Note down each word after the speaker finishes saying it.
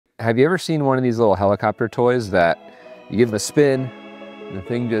Have you ever seen one of these little helicopter toys that you give them a spin and the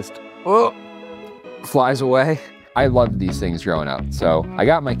thing just flies away? I loved these things growing up, so I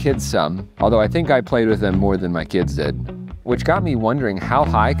got my kids some, although I think I played with them more than my kids did, which got me wondering how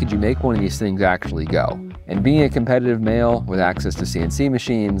high could you make one of these things actually go? And being a competitive male with access to CNC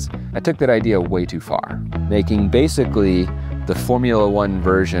machines, I took that idea way too far, making basically the Formula One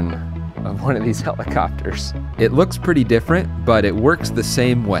version of one of these helicopters. It looks pretty different, but it works the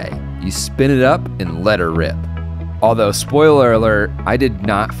same way. You spin it up and let her rip. Although, spoiler alert, I did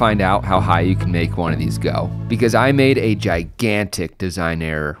not find out how high you can make one of these go, because I made a gigantic design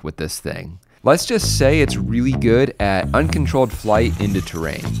error with this thing. Let's just say it's really good at uncontrolled flight into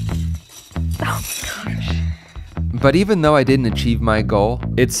terrain. Oh gosh. But even though I didn't achieve my goal,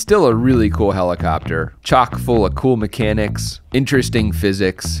 it's still a really cool helicopter, chock full of cool mechanics, interesting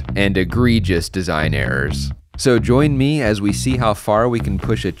physics, and egregious design errors. So join me as we see how far we can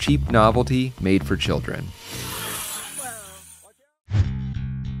push a cheap novelty made for children.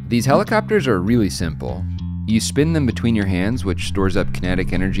 These helicopters are really simple. You spin them between your hands, which stores up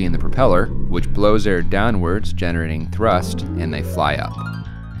kinetic energy in the propeller, which blows air downwards, generating thrust, and they fly up.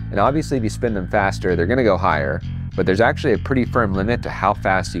 And obviously if you spin them faster, they're gonna go higher, but there's actually a pretty firm limit to how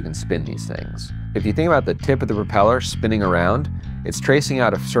fast you can spin these things. If you think about the tip of the propeller spinning around, it's tracing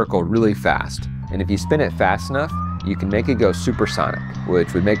out a circle really fast. And if you spin it fast enough, you can make it go supersonic,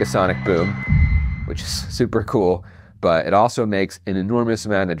 which would make a sonic boom, which is super cool, but it also makes an enormous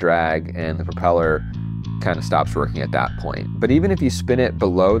amount of drag and the propeller kind of stops working at that point. But even if you spin it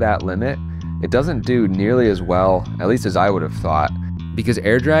below that limit, it doesn't do nearly as well, at least as I would have thought, because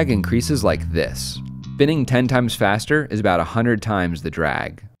air drag increases like this. Spinning 10 times faster is about 100 times the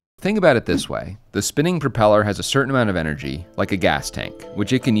drag. Think about it this way. The spinning propeller has a certain amount of energy, like a gas tank,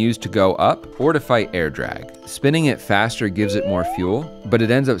 which it can use to go up or to fight air drag. Spinning it faster gives it more fuel, but it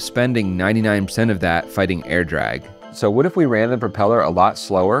ends up spending 99% of that fighting air drag. So what if we ran the propeller a lot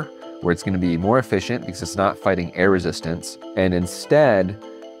slower, where it's going to be more efficient because it's not fighting air resistance, and instead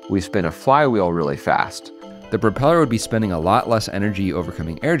we spin a flywheel really fast? The propeller would be spending a lot less energy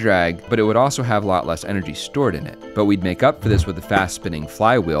overcoming air drag, but it would also have a lot less energy stored in it. But we'd make up for this with a fast spinning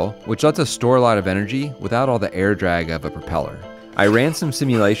flywheel, which lets us store a lot of energy without all the air drag of a propeller. I ran some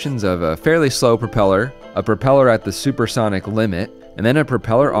simulations of a fairly slow propeller, a propeller at the supersonic limit, and then a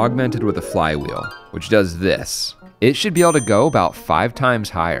propeller augmented with a flywheel, which does this. It should be able to go about 5 times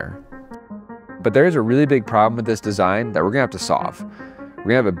higher. But there is a really big problem with this design that we're gonna have to solve. We're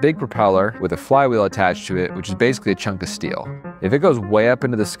gonna have a big propeller with a flywheel attached to it, which is basically a chunk of steel. If it goes way up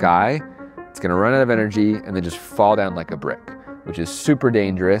into the sky, it's gonna run out of energy and then just fall down like a brick, which is super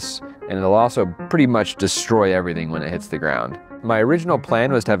dangerous, and it'll also pretty much destroy everything when it hits the ground. My original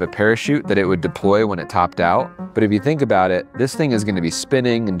plan was to have a parachute that it would deploy when it topped out, but if you think about it, this thing is gonna be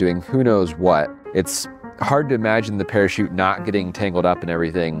spinning and doing who knows what. It's hard to imagine the parachute not getting tangled up and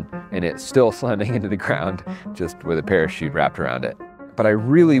everything, and it's still slamming into the ground just with a parachute wrapped around it. But I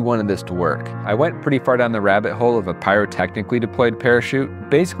really wanted this to work. I went pretty far down the rabbit hole of a pyrotechnically deployed parachute,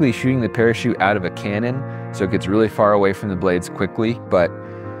 basically shooting the parachute out of a cannon so it gets really far away from the blades quickly, but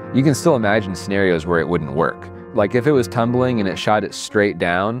you can still imagine scenarios where it wouldn't work. Like if it was tumbling and it shot it straight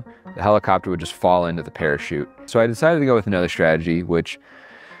down, the helicopter would just fall into the parachute. So I decided to go with another strategy, which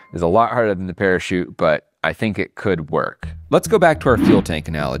is a lot harder than the parachute, but I think it could work. Let's go back to our fuel tank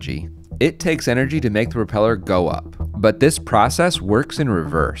analogy. It takes energy to make the propeller go up, but this process works in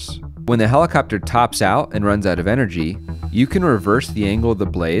reverse. When the helicopter tops out and runs out of energy, you can reverse the angle of the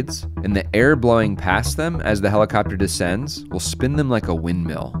blades, and the air blowing past them as the helicopter descends will spin them like a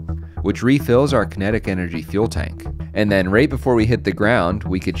windmill, which refills our kinetic energy fuel tank. And then right before we hit the ground,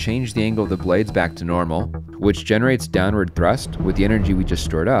 we could change the angle of the blades back to normal, which generates downward thrust with the energy we just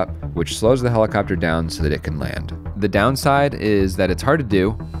stored up, which slows the helicopter down so that it can land. The downside is that it's hard to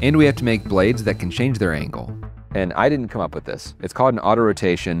do, and we have to make blades that can change their angle. And I didn't come up with this. It's called an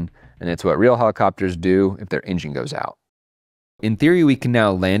auto-rotation, and it's what real helicopters do if their engine goes out. In theory, we can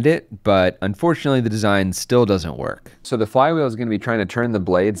now land it, but unfortunately the design still doesn't work. So the flywheel is going to be trying to turn the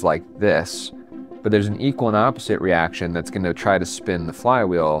blades like this, but there's an equal and opposite reaction that's going to try to spin the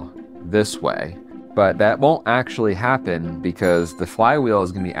flywheel this way. But that won't actually happen because the flywheel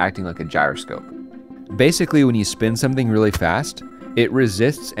is going to be acting like a gyroscope. Basically, when you spin something really fast, it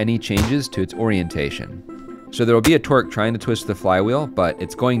resists any changes to its orientation. So there will be a torque trying to twist the flywheel, but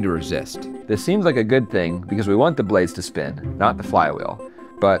it's going to resist. This seems like a good thing because we want the blades to spin, not the flywheel.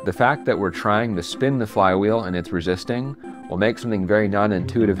 But the fact that we're trying to spin the flywheel and it's resisting will make something very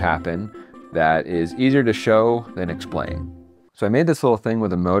non-intuitive happen that is easier to show than explain. So I made this little thing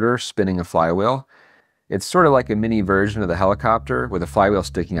with a motor spinning a flywheel. It's sort of like a mini version of the helicopter with a flywheel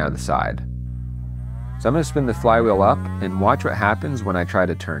sticking out of the side. So I'm going to spin the flywheel up and watch what happens when I try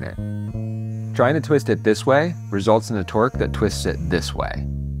to turn it. Trying to twist it this way results in a torque that twists it this way.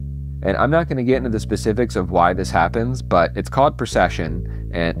 And I'm not going to get into the specifics of why this happens, but it's called precession,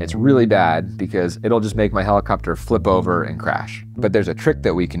 and it's really bad because it'll just make my helicopter flip over and crash. But there's a trick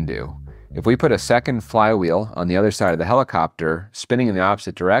that we can do. If we put a second flywheel on the other side of the helicopter, spinning in the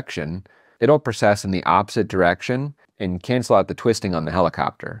opposite direction, it'll precess in the opposite direction and cancel out the twisting on the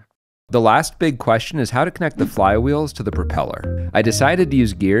helicopter. The last big question is how to connect the flywheels to the propeller. I decided to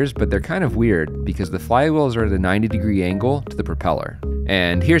use gears, but they're kind of weird because the flywheels are at a 90-degree angle to the propeller.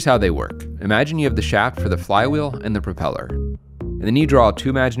 And here's how they work. Imagine you have the shaft for the flywheel and the propeller. And then you draw two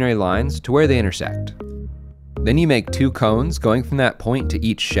imaginary lines to where they intersect. Then you make two cones going from that point to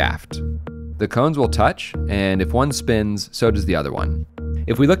each shaft. The cones will touch, and if one spins, so does the other one.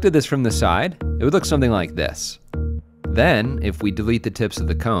 If we looked at this from the side, it would look something like this. Then, if we delete the tips of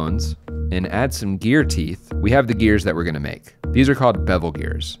the cones and add some gear teeth, we have the gears that we're gonna make. These are called bevel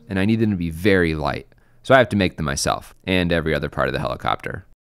gears, and I need them to be very light. So I have to make them myself, and every other part of the helicopter.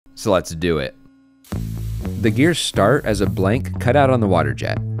 So let's do it. The gears start as a blank cut out on the water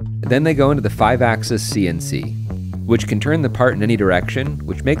jet. Then they go into the 5-axis CNC, which can turn the part in any direction,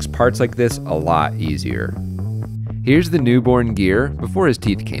 which makes parts like this a lot easier. Here's the newborn gear before his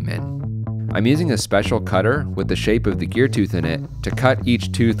teeth came in. I'm using a special cutter with the shape of the gear tooth in it to cut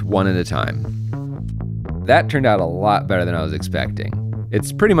each tooth one at a time. That turned out a lot better than I was expecting.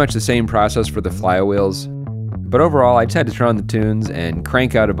 It's pretty much the same process for the flywheels, but overall I just had to turn on the tunes and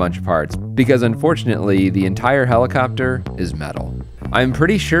crank out a bunch of parts because unfortunately the entire helicopter is metal. I'm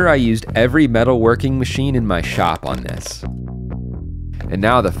pretty sure I used every metal working machine in my shop on this. And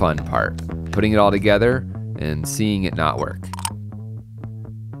now the fun part, putting it all together and seeing it not work.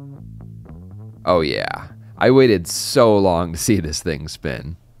 Oh yeah, I waited so long to see this thing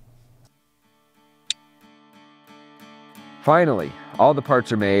spin. Finally, all the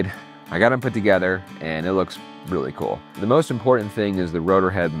parts are made, I got them put together, and it looks really cool. The most important thing is the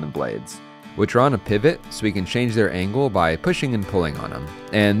rotor head and the blades, which are on a pivot so we can change their angle by pushing and pulling on them.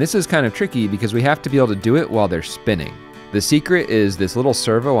 And this is kind of tricky because we have to be able to do it while they're spinning. The secret is this little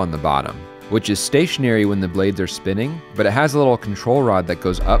servo on the bottom, which is stationary when the blades are spinning, but it has a little control rod that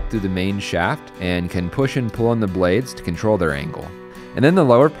goes up through the main shaft and can push and pull on the blades to control their angle. And then the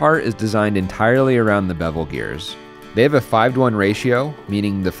lower part is designed entirely around the bevel gears. They have a 5-to-1 ratio,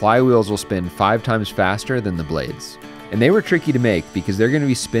 meaning the flywheels will spin 5 times faster than the blades. And they were tricky to make because they're going to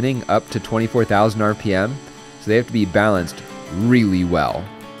be spinning up to 24,000 RPM, so they have to be balanced really well.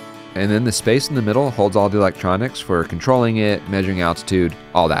 And then the space in the middle holds all the electronics for controlling it, measuring altitude,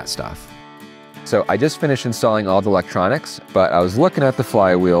 all that stuff. So I just finished installing all the electronics, but I was looking at the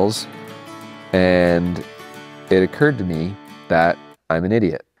flywheels and it occurred to me that I'm an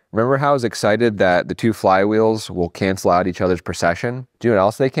idiot. Remember how I was excited that the two flywheels will cancel out each other's precession? Do you know what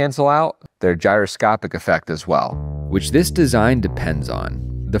else they cancel out? Their gyroscopic effect as well, which this design depends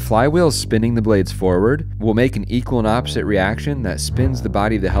on. The flywheels spinning the blades forward will make an equal and opposite reaction that spins the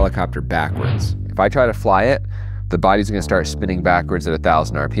body of the helicopter backwards. If I try to fly it, the body's gonna start spinning backwards at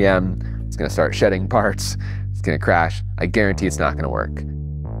 1,000 RPM. It's gonna start shedding parts. It's gonna crash. I guarantee it's not gonna work.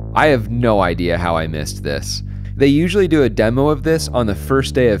 I have no idea how I missed this. They usually do a demo of this on the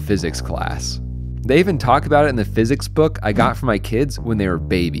first day of physics class. They even talk about it in the physics book I got for my kids when they were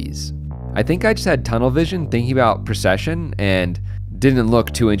babies. I think I just had tunnel vision thinking about precession and didn't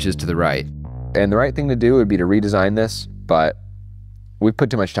look 2 inches to the right. And the right thing to do would be to redesign this, but we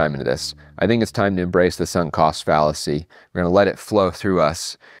put too much time into this. I think it's time to embrace the sunk cost fallacy. We're gonna let it flow through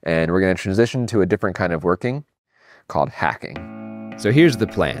us, and we're gonna transition to a different kind of working called hacking. So here's the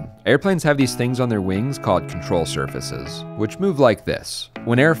plan. Airplanes have these things on their wings called control surfaces, which move like this.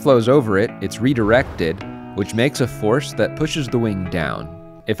 When air flows over it, it's redirected, which makes a force that pushes the wing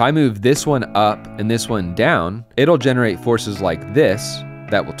down. If I move this one up and this one down, it'll generate forces like this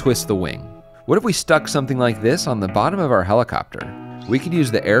that will twist the wing. What if we stuck something like this on the bottom of our helicopter? We could use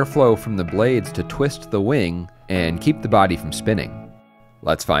the airflow from the blades to twist the wing and keep the body from spinning.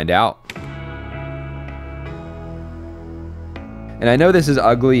 Let's find out. And I know this is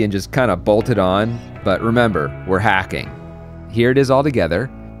ugly and just kind of bolted on, but remember, we're hacking. Here it is all together,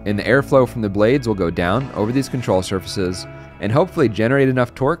 and the airflow from the blades will go down over these control surfaces and hopefully generate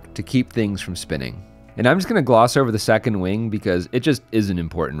enough torque to keep things from spinning. And I'm just gonna gloss over the second wing because it just isn't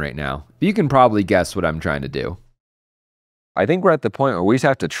important right now. But you can probably guess what I'm trying to do. I think we're at the point where we just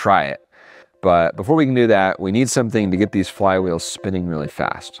have to try it. But before we can do that, we need something to get these flywheels spinning really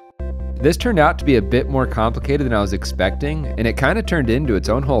fast. This turned out to be a bit more complicated than I was expecting, and it kind of turned into its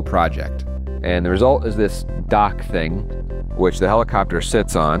own whole project. And the result is this dock thing, which the helicopter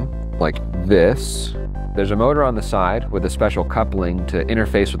sits on, like this. There's a motor on the side with a special coupling to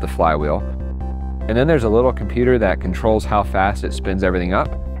interface with the flywheel. And then there's a little computer that controls how fast it spins everything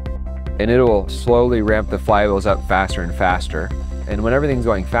up. And it will slowly ramp the flywheels up faster and faster. And when everything's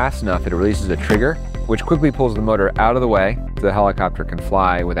going fast enough, it releases a trigger, which quickly pulls the motor out of the way so the helicopter can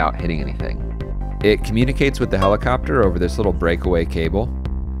fly without hitting anything. It communicates with the helicopter over this little breakaway cable.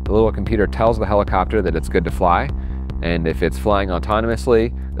 The little computer tells the helicopter that it's good to fly, and if it's flying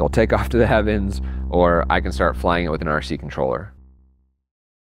autonomously, it'll take off to the heavens, or I can start flying it with an RC controller.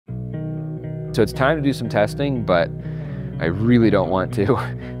 So it's time to do some testing, but I really don't want to.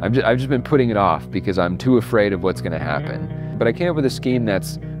 I've just been putting it off because I'm too afraid of what's gonna happen. But I came up with a scheme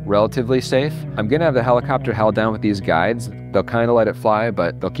that's relatively safe. I'm gonna have the helicopter held down with these guides. They'll kind of let it fly,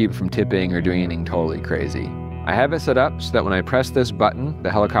 but they'll keep it from tipping or doing anything totally crazy. I have it set up so that when I press this button,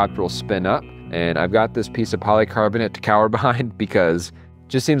 the helicopter will spin up, and I've got this piece of polycarbonate to cower behind because it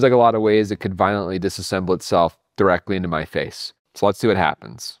just seems like a lot of ways it could violently disassemble itself directly into my face. So let's see what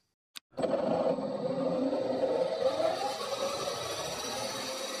happens.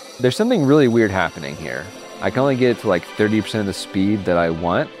 There's something really weird happening here. I can only get it to like 30% of the speed that I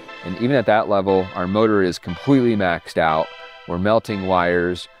want, and even at that level, our motor is completely maxed out. We're melting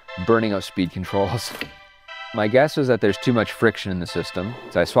wires, burning up speed controls. My guess is that there's too much friction in the system,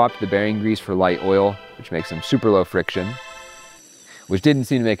 so I swapped the bearing grease for light oil, which makes them super low friction, which didn't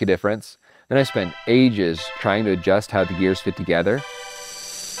seem to make a difference. Then I spent ages trying to adjust how the gears fit together,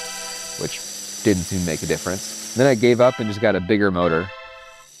 which didn't seem to make a difference. Then I gave up and just got a bigger motor,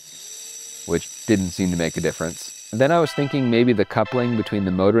 which didn't seem to make a difference. And then I was thinking maybe the coupling between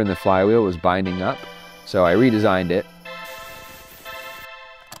the motor and the flywheel was binding up, so I redesigned it,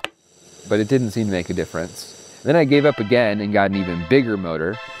 but it didn't seem to make a difference. Then I gave up again and got an even bigger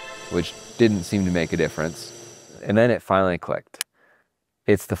motor, which didn't seem to make a difference. And then it finally clicked.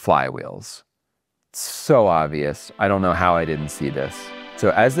 It's the flywheels. It's so obvious. I don't know how I didn't see this.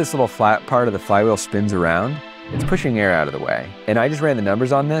 So as this little flat part of the flywheel spins around, it's pushing air out of the way. And I just ran the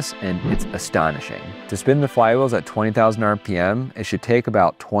numbers on this, and it's astonishing. To spin the flywheels at 20,000 RPM, it should take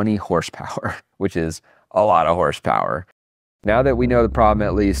about 20 horsepower, which is a lot of horsepower. Now that we know the problem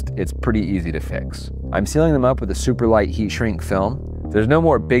at least, it's pretty easy to fix. I'm sealing them up with a super light heat shrink film. There's no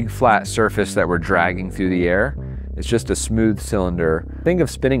more big flat surface that we're dragging through the air. It's just a smooth cylinder. Think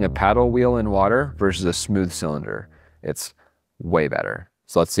of spinning a paddle wheel in water versus a smooth cylinder. It's way better.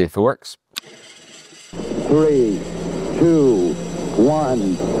 So let's see if it works. 3, 2, 1,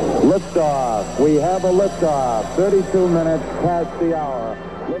 liftoff. We have a liftoff. 32 minutes past the hour.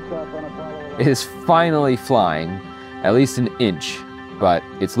 Liftoff on Apollo. It is finally flying, at least an inch, but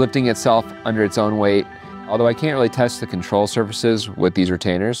it's lifting itself under its own weight. Although I can't really test the control surfaces with these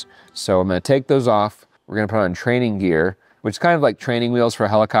retainers, so I'm gonna take those off. We're gonna put on training gear, which is kind of like training wheels for a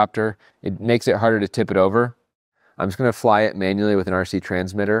helicopter. It makes it harder to tip it over. I'm just gonna fly it manually with an RC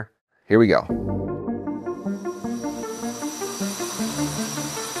transmitter. Here we go.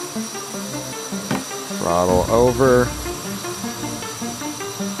 Throttle over.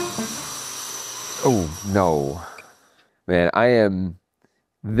 Oh no. Man, I am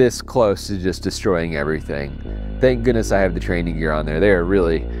this close to just destroying everything. Thank goodness I have the training gear on there. They are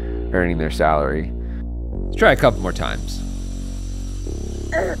really earning their salary. Let's try a couple more times.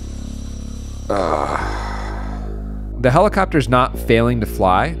 The helicopter's not failing to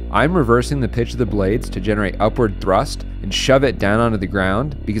fly. I'm reversing the pitch of the blades to generate upward thrust and shove it down onto the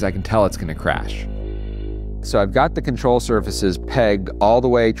ground because I can tell it's gonna crash. So I've got the control surfaces pegged all the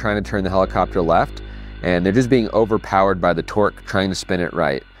way trying to turn the helicopter left, and they're just being overpowered by the torque trying to spin it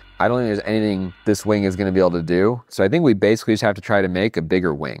right. I don't think there's anything this wing is gonna be able to do, so I think we basically just have to try to make a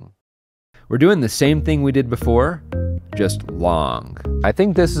bigger wing. We're doing the same thing we did before, just long. I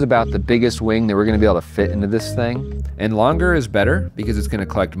think this is about the biggest wing that we're gonna be able to fit into this thing. And longer is better because it's gonna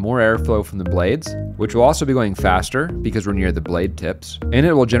collect more airflow from the blades, which will also be going faster because we're near the blade tips. And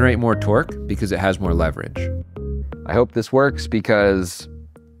it will generate more torque because it has more leverage. I hope this works because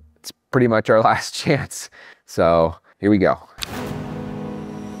it's pretty much our last chance. So here we go.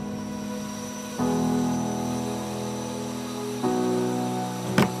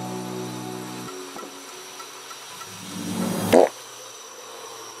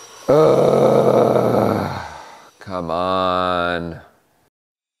 Come on.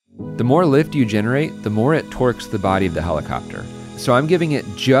 The more lift you generate, the more it torques the body of the helicopter. So I'm giving it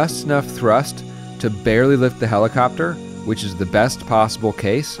just enough thrust to barely lift the helicopter, which is the best possible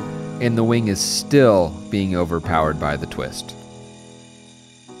case, and the wing is still being overpowered by the twist.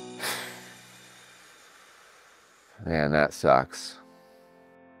 Man, that sucks.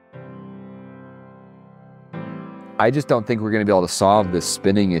 I just don't think we're gonna be able to solve this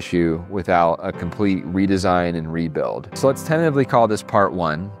spinning issue without a complete redesign and rebuild. So let's tentatively call this part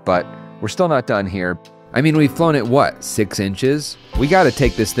 1, but we're still not done here. I mean, we've flown it, what, 6 inches? We gotta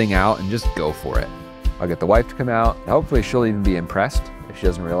take this thing out and just go for it. I'll get the wife to come out. Hopefully she'll even be impressed if she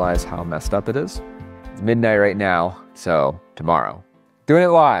doesn't realize how messed up it is. It's midnight right now, so tomorrow. Doing it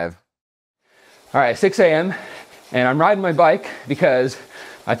live. All right, 6 a.m. and I'm riding my bike because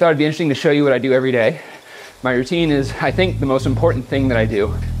I thought it'd be interesting to show you what I do every day. My routine is, I think, the most important thing that I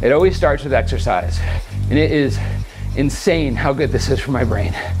do. It always starts with exercise, and it is insane how good this is for my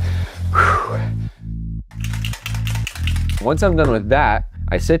brain. Whew. Once I'm done with that,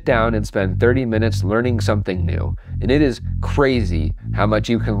 I sit down and spend 30 minutes learning something new. And it is crazy how much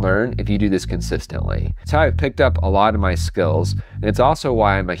you can learn if you do this consistently. It's how I've picked up a lot of my skills. And it's also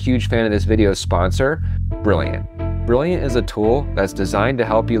why I'm a huge fan of this video's sponsor, Brilliant. Brilliant is a tool that's designed to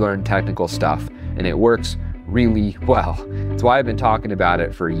help you learn technical stuff, and it works really well. It's why I've been talking about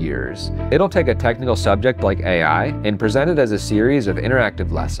it for years. It'll take a technical subject like AI and present it as a series of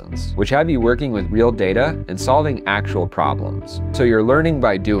interactive lessons, which have you working with real data and solving actual problems. So you're learning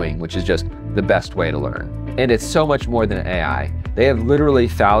by doing, which is just the best way to learn. And it's so much more than AI. They have literally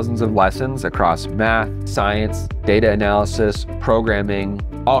thousands of lessons across math, science, data analysis, programming,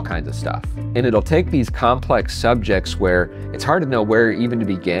 all kinds of stuff. And it'll take these complex subjects where it's hard to know where even to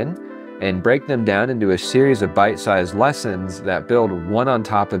begin and break them down into a series of bite-sized lessons that build one on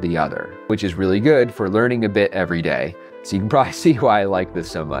top of the other, which is really good for learning a bit every day. So you can probably see why I like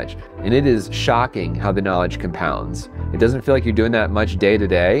this so much. And it is shocking how the knowledge compounds. It doesn't feel like you're doing that much day to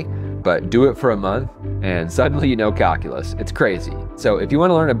day, but do it for a month and suddenly you know calculus. It's crazy. So if you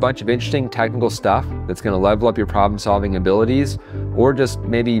want to learn a bunch of interesting technical stuff that's going to level up your problem-solving abilities, or just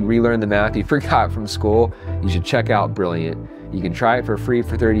maybe relearn the math you forgot from school, you should check out Brilliant. You can try it for free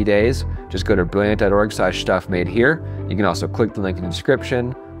for 30 days. Just go to brilliant.org/stuff made here. You can also click the link in the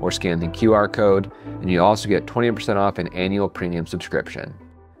description or scan the QR code, and you also get 20% off an annual premium subscription.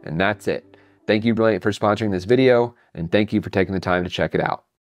 And that's it. Thank you, Brilliant, for sponsoring this video, and thank you for taking the time to check it out.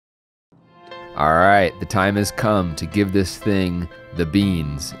 All right, the time has come to give this thing the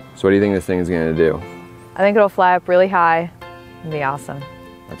beans. So what do you think this thing is gonna do? I think it'll fly up really high and be awesome.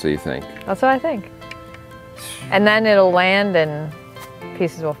 That's what you think? That's what I think. And then it'll land and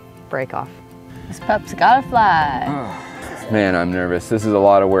pieces will break off. This pup's gotta fly. Man, I'm nervous. This is a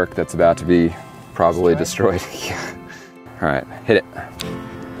lot of work that's about to be probably destroyed. Yeah. All right, hit it.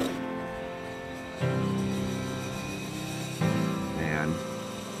 Man.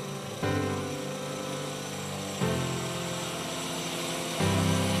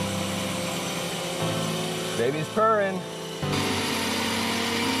 Baby's purring.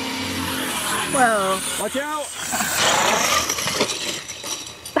 Whoa. Watch out!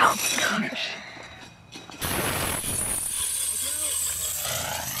 Oh my gosh.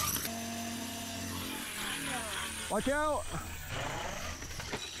 Watch out!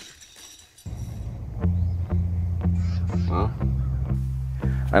 Well,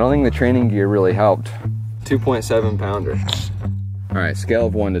 I don't think the training gear really helped. 2.7 pounder. All right, scale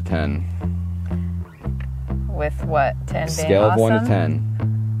of 1 to 10. With what, 10 being Scale of 1 to awesome? 10.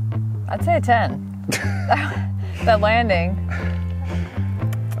 I'd say a 10. That landing.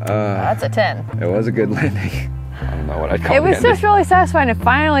 That's a 10. It was a good landing. I don't know what I'd call it. It was just really satisfying to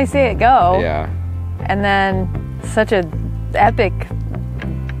finally see it go. Yeah. And then such a epic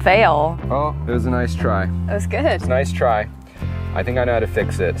fail. Oh, it was a nice try. It was good. It's a nice try. I think I know how to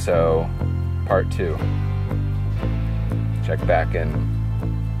fix it, so part 2. Check back in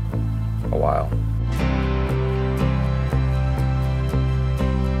a while.